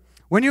Spirit.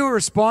 When you are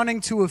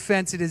responding to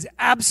offense, it is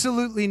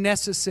absolutely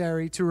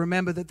necessary to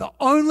remember that the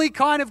only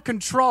kind of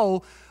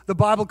control the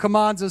Bible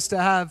commands us to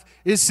have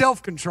is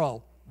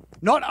self-control,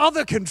 not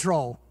other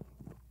control.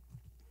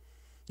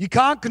 You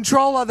can't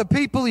control other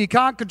people, you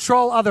can't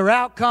control other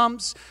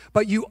outcomes,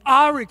 but you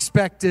are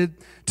expected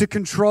to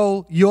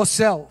control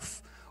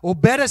yourself, or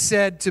better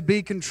said, to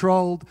be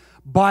controlled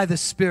by the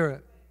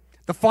Spirit.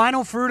 The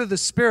final fruit of the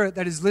Spirit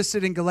that is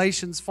listed in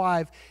Galatians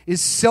 5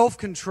 is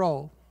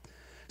self-control.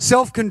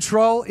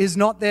 Self-control is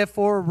not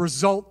therefore a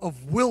result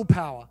of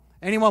willpower.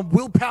 Anyone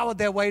willpowered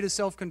their way to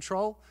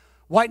self-control?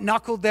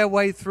 White-knuckled their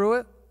way through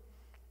it?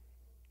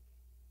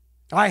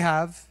 I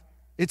have.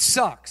 It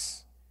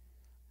sucks.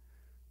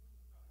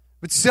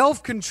 But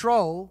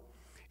self-control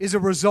is a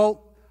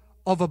result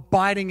of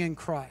abiding in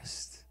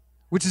Christ,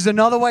 which is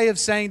another way of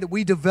saying that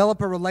we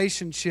develop a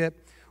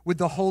relationship with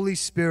the Holy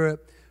Spirit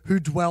who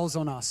dwells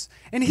on us.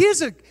 And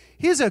here's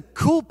a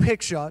cool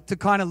picture to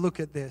kind of look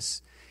at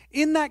this.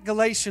 In that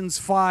Galatians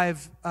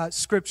 5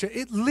 scripture,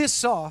 it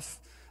lists off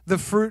the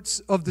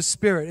fruits of the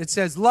Spirit. It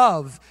says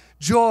love,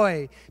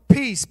 joy,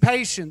 peace,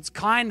 patience,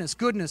 kindness,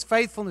 goodness,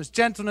 faithfulness,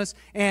 gentleness,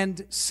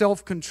 and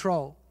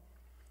self-control.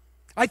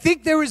 I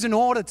think there is an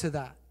order to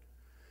that.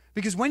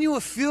 Because when you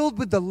are filled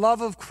with the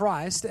love of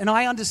Christ, and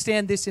I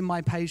understand this in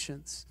my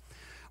patience,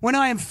 when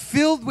I am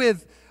filled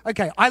with,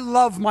 I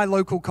love my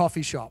local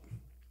coffee shop.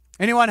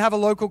 Anyone have a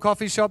local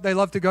coffee shop they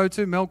love to go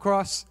to?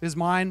 Millcross is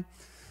mine.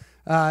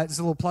 It's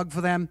a little plug for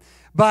them.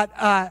 But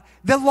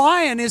the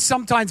line is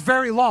sometimes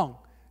very long.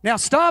 Now,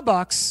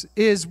 Starbucks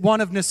is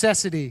one of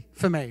necessity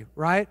for me,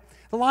 right?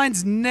 The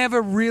line's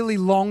never really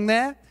long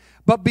there.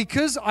 But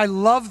because I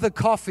love the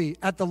coffee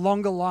at the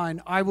longer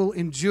line, I will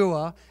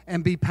endure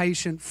and be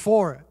patient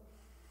for it.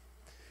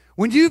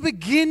 When you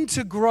begin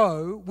to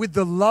grow with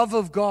the love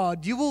of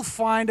God, you will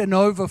find an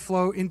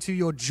overflow into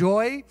your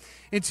joy,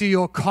 into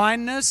your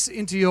kindness,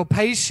 into your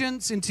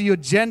patience, into your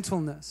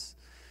gentleness.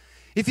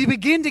 If you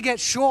begin to get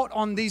short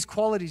on these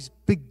qualities,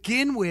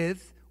 begin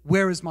with,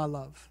 where is my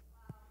love?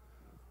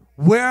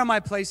 Where am I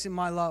placing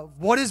my love?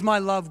 What is my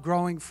love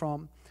growing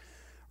from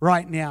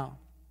right now?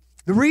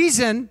 The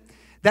reason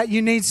that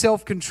you need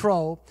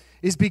self-control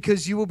is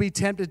because you will be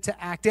tempted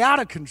to act out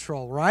of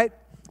control, right?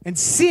 And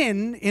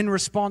sin in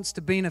response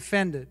to being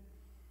offended.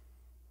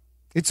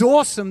 It's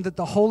awesome that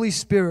the Holy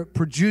Spirit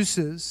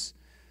produces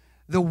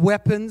the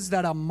weapons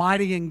that are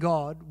mighty in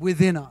God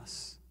within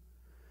us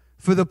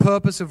for the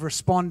purpose of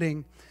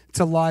responding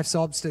to life's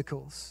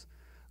obstacles.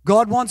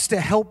 God wants to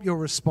help your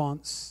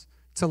response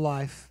to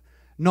life,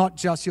 not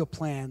just your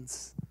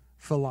plans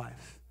for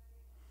life.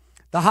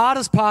 The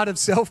hardest part of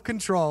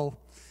self-control,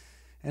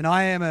 and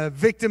I am a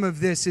victim of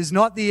this, is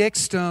not the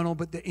external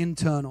but the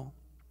internal.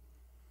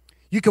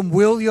 You can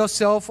will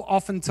yourself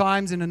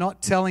oftentimes into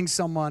not telling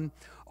someone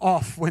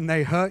off when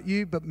they hurt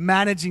you, but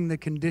managing the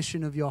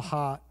condition of your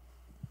heart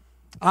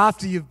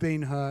after you've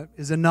been hurt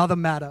is another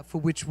matter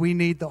for which we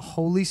need the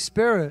Holy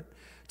Spirit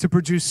to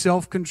produce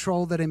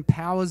self-control that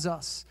empowers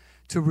us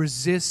to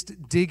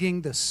resist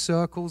digging the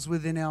circles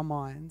within our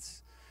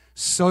minds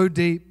so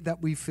deep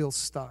that we feel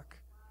stuck.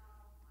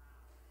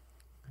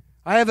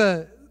 I have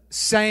a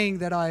saying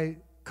that I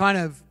kind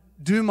of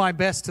do my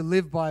best to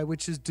live by,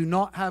 which is do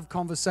not have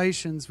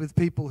conversations with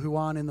people who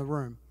aren't in the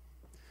room.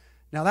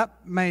 Now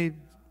that may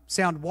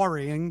sound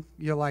worrying.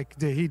 You're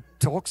like, he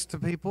talks to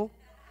people?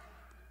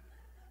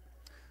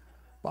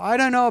 Well, I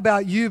don't know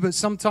about you, but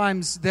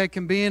sometimes there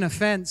can be an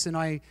offense and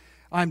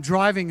I'm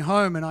driving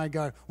home and I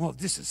go, well,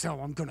 this is how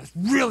I'm going to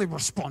really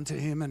respond to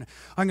him, and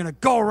I'm going to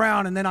go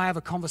around and then I have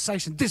a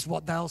conversation. This is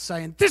what they'll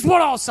say and this is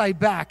what I'll say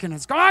back, and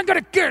it's going, I'm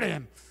going to get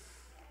him.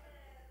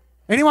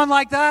 Anyone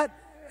like that?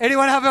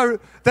 Anyone have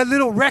that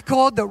little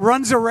record that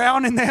runs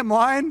around in their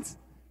mind?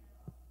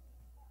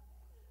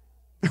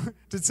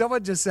 Did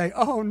someone just say,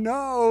 oh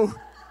no?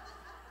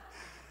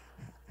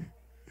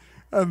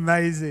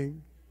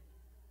 Amazing.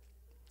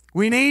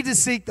 We need to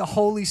seek the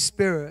Holy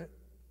Spirit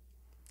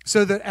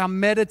so that our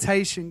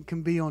meditation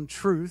can be on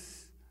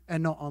truth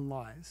and not on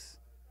lies.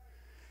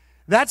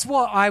 That's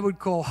what I would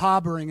call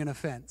harboring an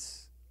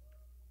offense.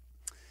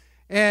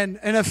 And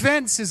an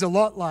offense is a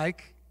lot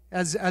like,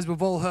 as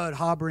we've all heard,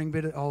 harboring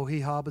bitter. Oh, he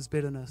harbors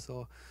bitterness,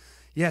 or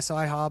yes,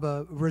 I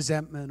harbor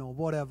resentment or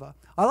whatever.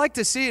 I like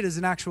to see it as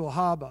an actual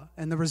harbor,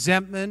 and the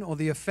resentment or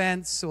the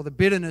offense or the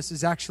bitterness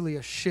is actually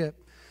a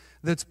ship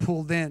that's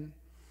pulled in.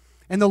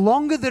 And the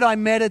longer that I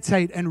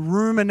meditate and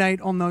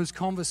ruminate on those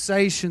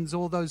conversations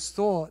or those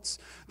thoughts,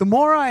 the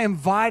more I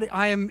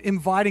am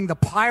inviting the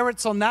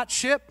pirates on that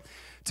ship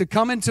to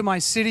come into my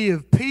city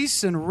of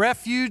peace and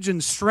refuge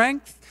and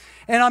strength.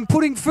 And I'm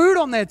putting food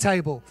on their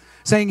table,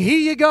 saying, here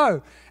you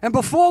go. And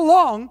before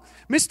long,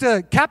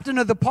 Mr. Captain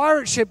of the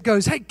pirate ship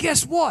goes, hey,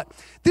 guess what?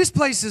 This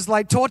place is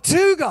like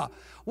Tortuga.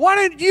 Why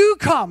don't you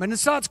come? And it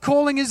starts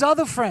calling his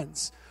other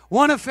friends.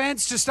 One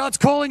offense just starts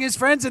calling his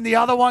friends, and the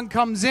other one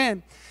comes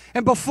in.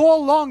 And before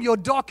long, your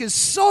dock is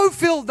so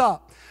filled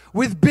up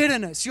with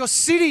bitterness. Your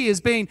city is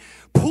being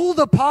pulled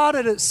apart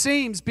at its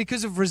seams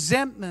because of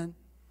resentment.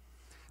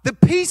 The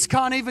peace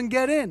can't even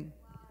get in.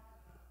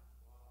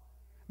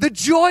 The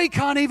joy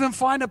can't even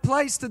find a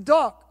place to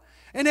dock.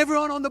 And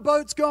everyone on the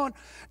boat's going,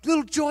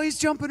 little joy's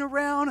jumping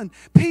around, and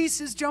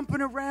peace is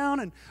jumping around,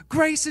 and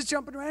grace is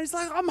jumping around. He's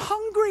like, I'm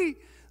hungry.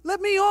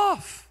 Let me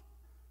off.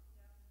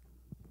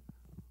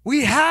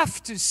 We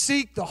have to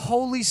seek the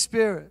Holy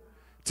Spirit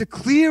to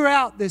clear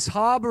out this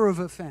harbor of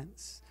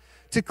offense,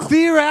 to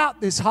clear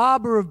out this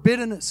harbor of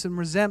bitterness and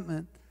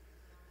resentment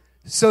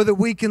so that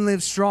we can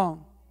live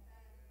strong.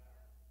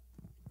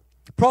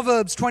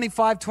 Proverbs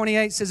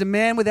 25:28 says, a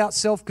man without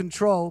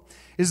self-control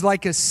is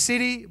like a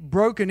city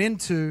broken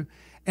into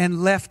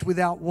and left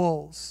without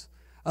walls.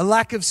 A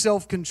lack of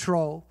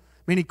self-control,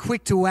 meaning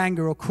quick to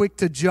anger or quick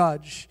to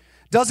judge,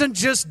 doesn't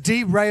just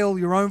derail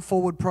your own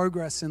forward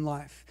progress in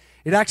life.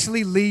 It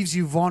actually leaves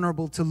you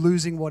vulnerable to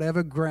losing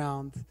whatever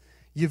ground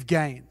you've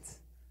gained.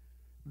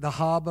 The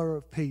harbor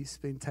of peace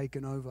being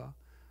taken over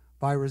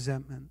by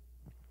resentment.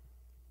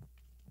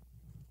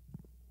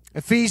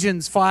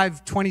 Ephesians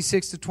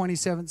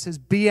 5:26-27 says,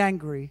 be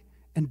angry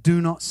and do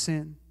not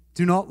sin.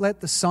 Do not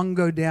let the sun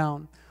go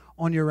down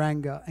on your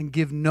anger and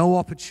give no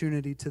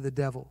opportunity to the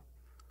devil.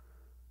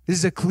 This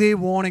is a clear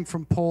warning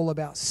from Paul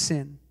about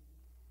sin,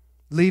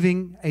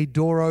 leaving a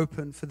door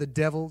open for the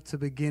devil to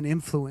begin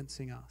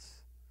influencing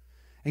us.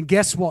 And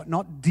guess what?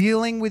 Not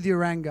dealing with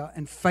your anger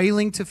and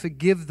failing to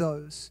forgive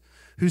those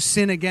who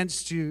sin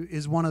against you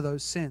is one of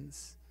those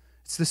sins.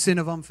 It's the sin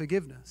of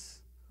unforgiveness.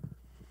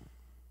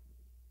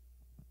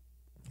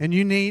 And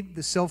you need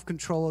the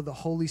self-control of the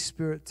Holy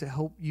Spirit to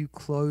help you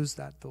close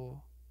that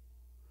door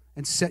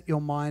and set your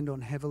mind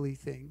on heavenly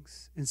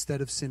things instead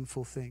of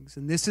sinful things.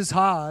 And this is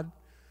hard,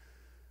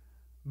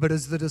 but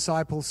as the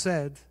disciples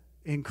said,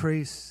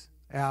 increase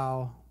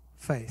our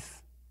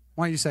faith.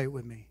 Why don't you say it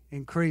with me?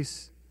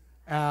 Increase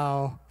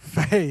our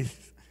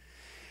faith.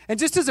 And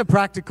just as a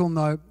practical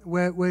note,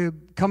 we're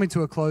coming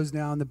to a close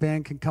now and the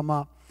band can come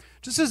up.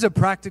 Just as a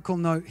practical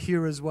note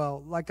here as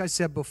well, like I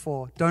said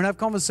before, don't have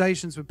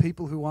conversations with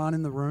people who aren't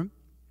in the room.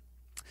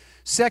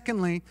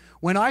 Secondly,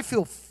 when I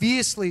feel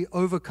fiercely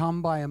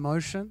overcome by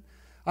emotion,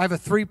 I have a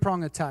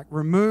three-prong attack: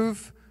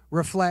 remove,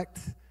 reflect,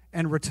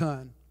 and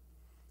return.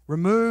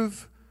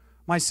 Remove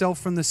myself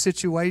from the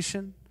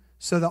situation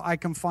so that I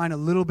can find a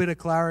little bit of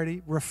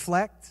clarity.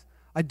 Reflect.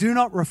 I do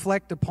not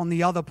reflect upon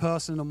the other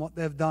person and what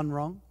they've done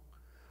wrong.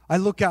 I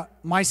look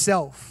at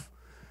myself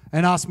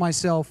and ask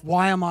myself,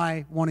 why am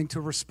I wanting to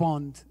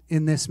respond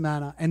in this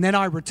manner? And then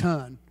I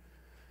return.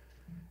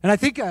 And I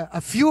think a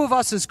few of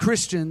us as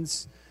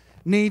Christians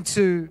need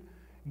to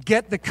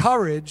get the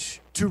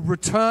courage to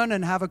return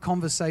and have a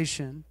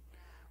conversation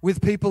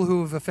with people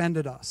who have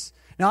offended us.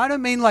 Now, I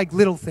don't mean like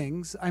little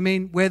things. I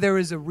mean where there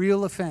is a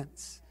real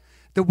offense,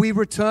 that we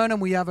return and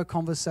we have a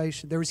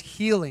conversation. There is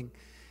healing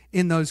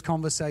in those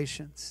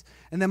conversations.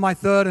 And then my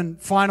third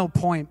and final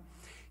point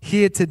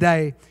here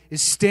today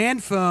is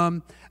stand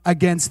firm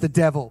against the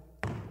devil.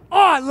 Oh,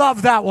 I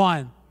love that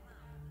one.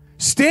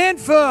 Stand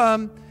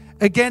firm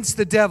against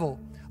the devil.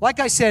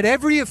 Like I said,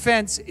 every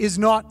offense is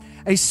not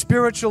a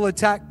spiritual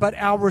attack, but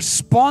our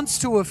response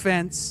to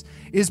offense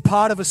is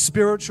part of a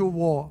spiritual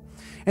war.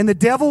 And the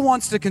devil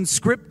wants to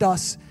conscript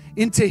us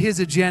into his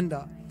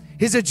agenda.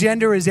 His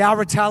agenda is our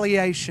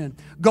retaliation.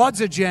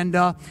 God's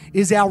agenda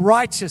is our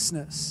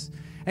righteousness.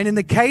 And in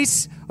the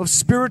case of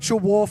spiritual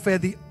warfare,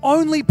 the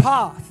only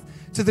path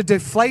to the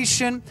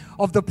deflation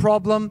of the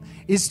problem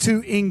is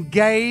to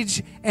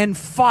engage and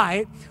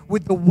fight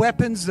with the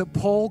weapons that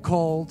Paul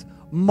called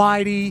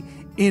mighty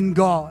in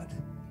God.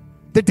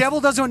 The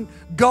devil doesn't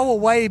go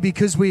away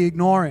because we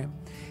ignore him.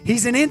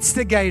 He's an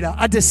instigator,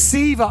 a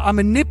deceiver, a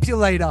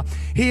manipulator.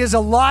 He is a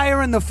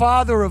liar and the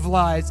father of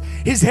lies.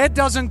 His head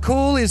doesn't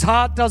cool, his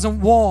heart doesn't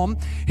warm.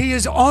 He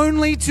is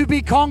only to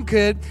be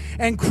conquered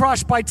and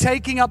crushed by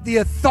taking up the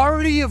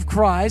authority of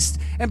Christ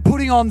and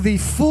putting on the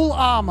full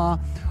armor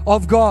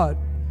of God.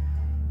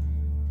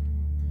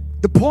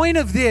 The point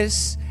of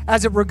this,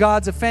 as it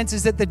regards offense,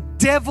 is that the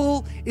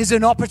devil is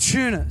an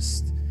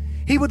opportunist.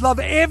 He would love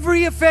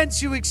every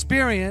offense you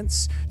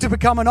experience to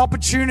become an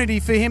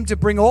opportunity for him to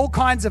bring all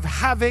kinds of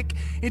havoc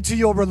into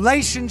your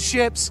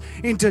relationships,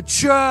 into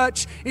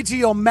church, into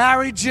your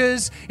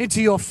marriages,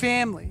 into your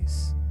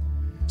families.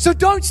 So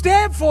don't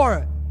stand for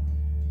it.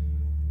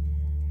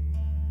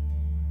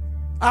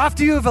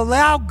 After you have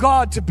allowed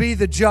God to be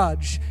the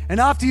judge, and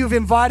after you've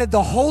invited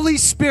the Holy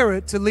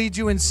Spirit to lead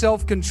you in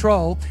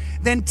self-control,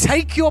 then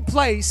take your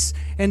place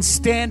and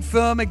stand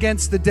firm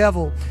against the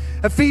devil.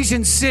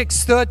 Ephesians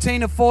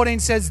 6:13-14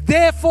 says,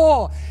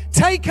 "Therefore,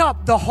 take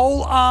up the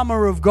whole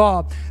armor of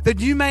God, that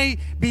you may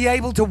be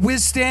able to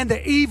withstand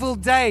the evil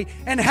day,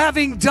 and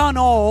having done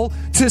all,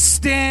 to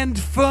stand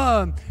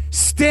firm.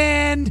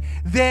 Stand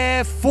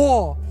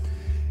therefore."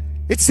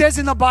 It says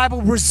in the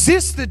Bible,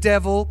 resist the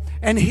devil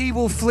and he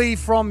will flee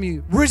from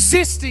you.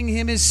 Resisting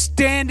him is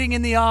standing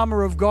in the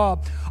armor of God.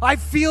 I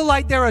feel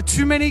like there are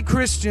too many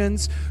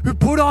Christians who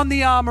put on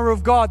the armor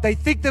of God. They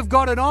think they've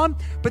got it on,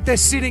 but they're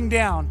sitting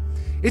down.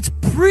 It's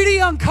pretty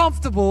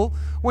uncomfortable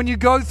when you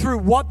go through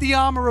what the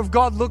armor of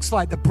God looks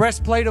like. The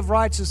breastplate of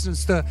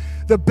righteousness,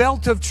 the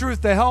belt of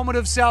truth, the helmet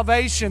of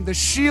salvation, the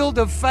shield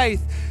of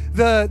faith,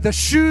 the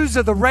shoes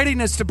of the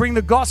readiness to bring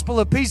the gospel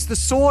of peace, the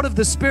sword of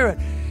the Spirit.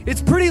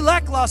 It's pretty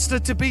lackluster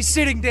to be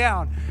sitting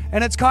down,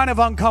 and it's kind of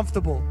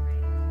uncomfortable.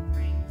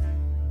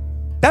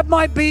 That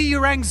might be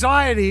your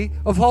anxiety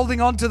of holding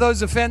on to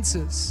those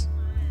offenses.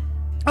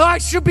 Oh, I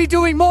should be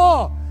doing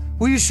more.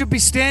 Well, you should be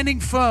standing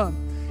firm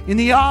in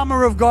the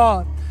armor of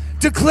God,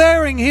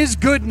 declaring His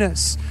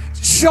goodness,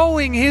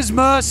 showing His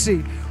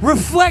mercy,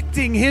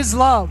 reflecting His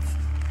love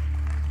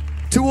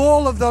to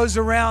all of those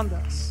around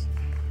us.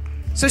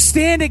 So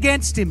stand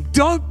against him.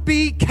 Don't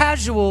be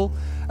casual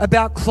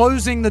about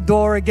closing the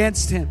door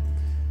against him.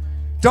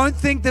 Don't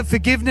think that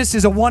forgiveness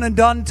is a one and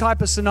done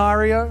type of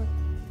scenario.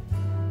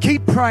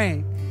 Keep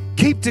praying.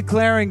 Keep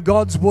declaring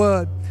God's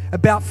word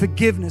about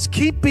forgiveness.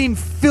 Keep being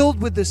filled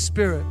with the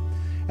Spirit.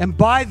 And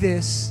by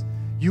this,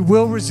 you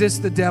will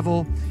resist the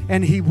devil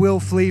and he will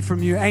flee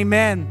from you.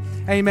 Amen.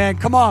 Amen.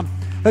 Come on.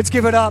 Let's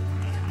give it up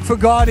for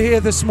God here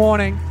this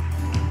morning.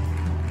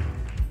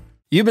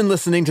 You've been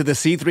listening to the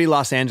C3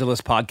 Los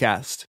Angeles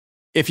podcast.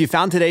 If you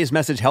found today's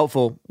message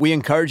helpful, we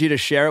encourage you to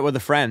share it with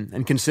a friend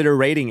and consider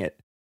rating it.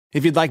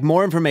 If you'd like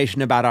more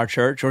information about our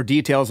church or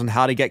details on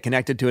how to get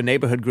connected to a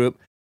neighborhood group,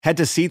 head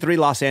to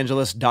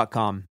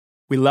c3losangeles.com.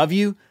 We love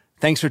you.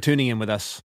 Thanks for tuning in with us.